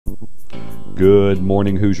Good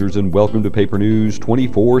morning, Hoosiers, and welcome to Paper News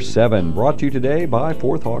 24/7, brought to you today by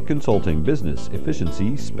Fourth Hawk Consulting, business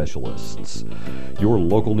efficiency specialists. Your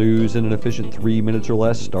local news in an efficient 3 minutes or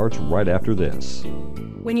less starts right after this.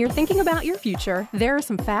 When you're thinking about your future, there are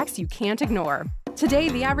some facts you can't ignore. Today,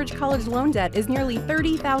 the average college loan debt is nearly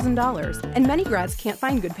 $30,000, and many grads can't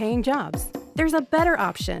find good-paying jobs. There's a better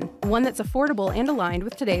option, one that's affordable and aligned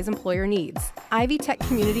with today's employer needs: Ivy Tech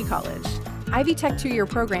Community College. Ivy Tech 2-year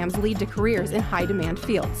programs lead to careers in high-demand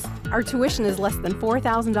fields. Our tuition is less than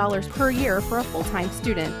 $4,000 per year for a full-time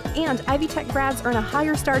student, and Ivy Tech grads earn a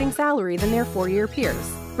higher starting salary than their 4-year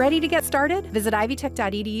peers. Ready to get started? Visit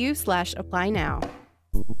ivytech.edu/apply now.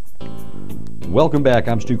 Welcome back.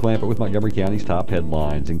 I'm Stu Clampett with Montgomery County's top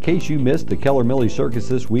headlines. In case you missed the Kelly Miller Circus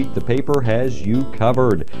this week, the paper has you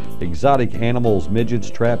covered. Exotic animals, midgets,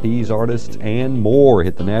 trapeze artists, and more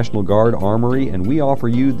hit the National Guard Armory, and we offer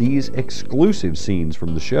you these exclusive scenes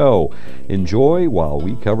from the show. Enjoy while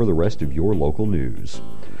we cover the rest of your local news.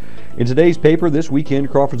 In today's paper, this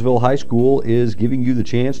weekend, Crawfordsville High School is giving you the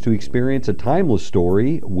chance to experience a timeless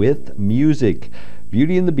story with music.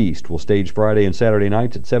 Beauty and the Beast will stage Friday and Saturday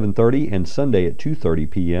nights at 7:30 and Sunday at 2:30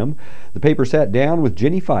 p.m. The paper sat down with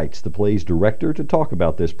Jennie Fights, the play's director, to talk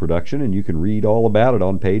about this production, and you can read all about it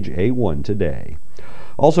on page A1 today.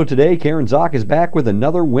 Also today, Karen Zock is back with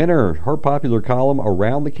another winner. Her popular column,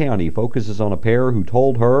 Around the County, focuses on a pair who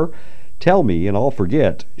told her, "Tell me and I'll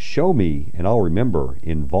forget, show me and I'll remember,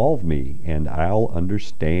 involve me and I'll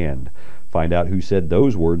understand." Find out who said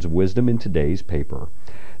those words of wisdom in today's paper.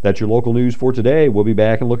 That's your local news for today. We'll be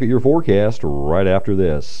back and look at your forecast right after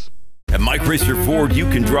this. At Mike Racer Ford, you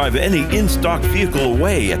can drive any in-stock vehicle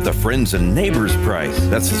away at the Friends and Neighbors price.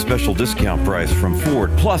 That's the special discount price from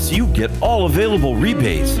Ford. Plus, you get all available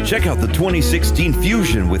rebates. Check out the 2016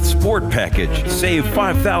 Fusion with Sport Package. Save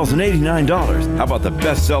 $5,089. How about the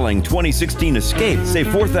best-selling 2016 Escape? Save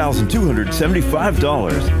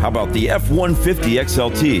 $4,275. How about the F-150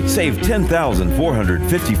 XLT? Save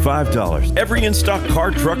 $10,455. Every in-stock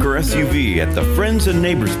car, truck, or SUV at the Friends and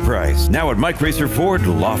Neighbors price. Now at Mike Racer Ford,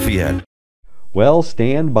 Lafayette. Well,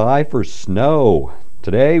 stand by for snow.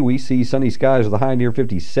 Today we see sunny skies with a high near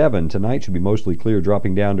 57. Tonight should be mostly clear,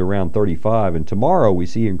 dropping down to around 35. And tomorrow we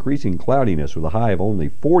see increasing cloudiness with a high of only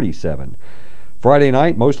 47. Friday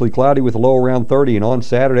night, mostly cloudy with a low around 30. And on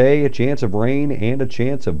Saturday, a chance of rain and a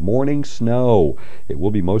chance of morning snow. It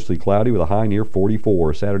will be mostly cloudy with a high near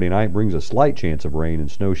 44. Saturday night brings a slight chance of rain and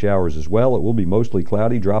snow showers as well. It will be mostly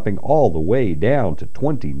cloudy, dropping all the way down to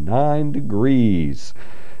 29 degrees.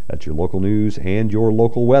 That's your local news and your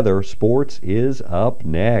local weather. Sports is up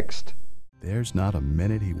next. There's not a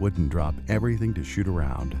minute he wouldn't drop everything to shoot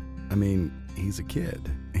around. I mean, he's a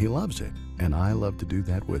kid. He loves it, and I love to do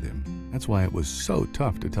that with him. That's why it was so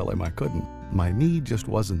tough to tell him I couldn't. My knee just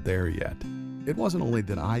wasn't there yet. It wasn't only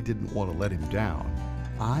that I didn't want to let him down.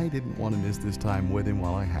 I didn't want to miss this time with him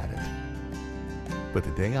while I had it. But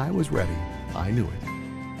the day I was ready, I knew it.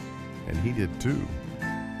 And he did too.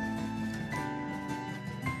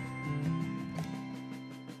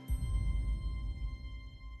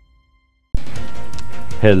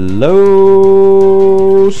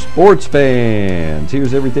 Hello, sports fans.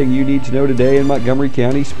 Here's everything you need to know today in Montgomery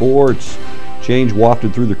County sports. Change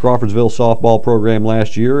wafted through the Crawfordsville softball program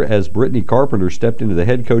last year as Brittany Carpenter stepped into the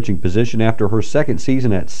head coaching position after her second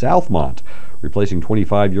season at Southmont, replacing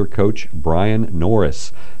 25-year coach Brian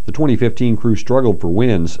Norris. The 2015 crew struggled for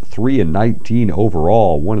wins, 3-19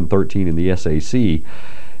 overall, 1-13 in the SAC.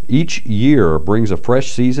 Each year brings a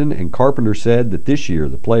fresh season, and Carpenter said that this year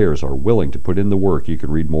the players are willing to put in the work. You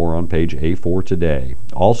can read more on page A4 today.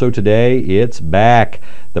 Also today, it's back.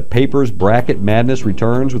 The paper's Bracket Madness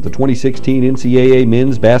returns with the 2016 NCAA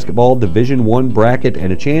Men's Basketball Division I bracket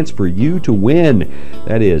and a chance for you to win.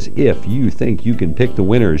 That is, if you think you can pick the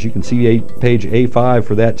winners. You can see page A5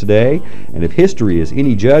 for that today. And if history is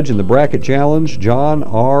any judge in the bracket challenge, John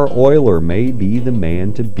R. Euler may be the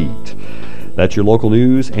man to beat. That's your local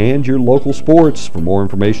news and your local sports. For more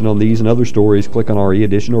information on these and other stories, click on our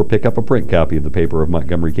e-edition or pick up a print copy of the paper of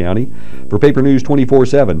Montgomery County. For Paper News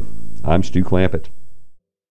 24/7, I'm Stu Clampett.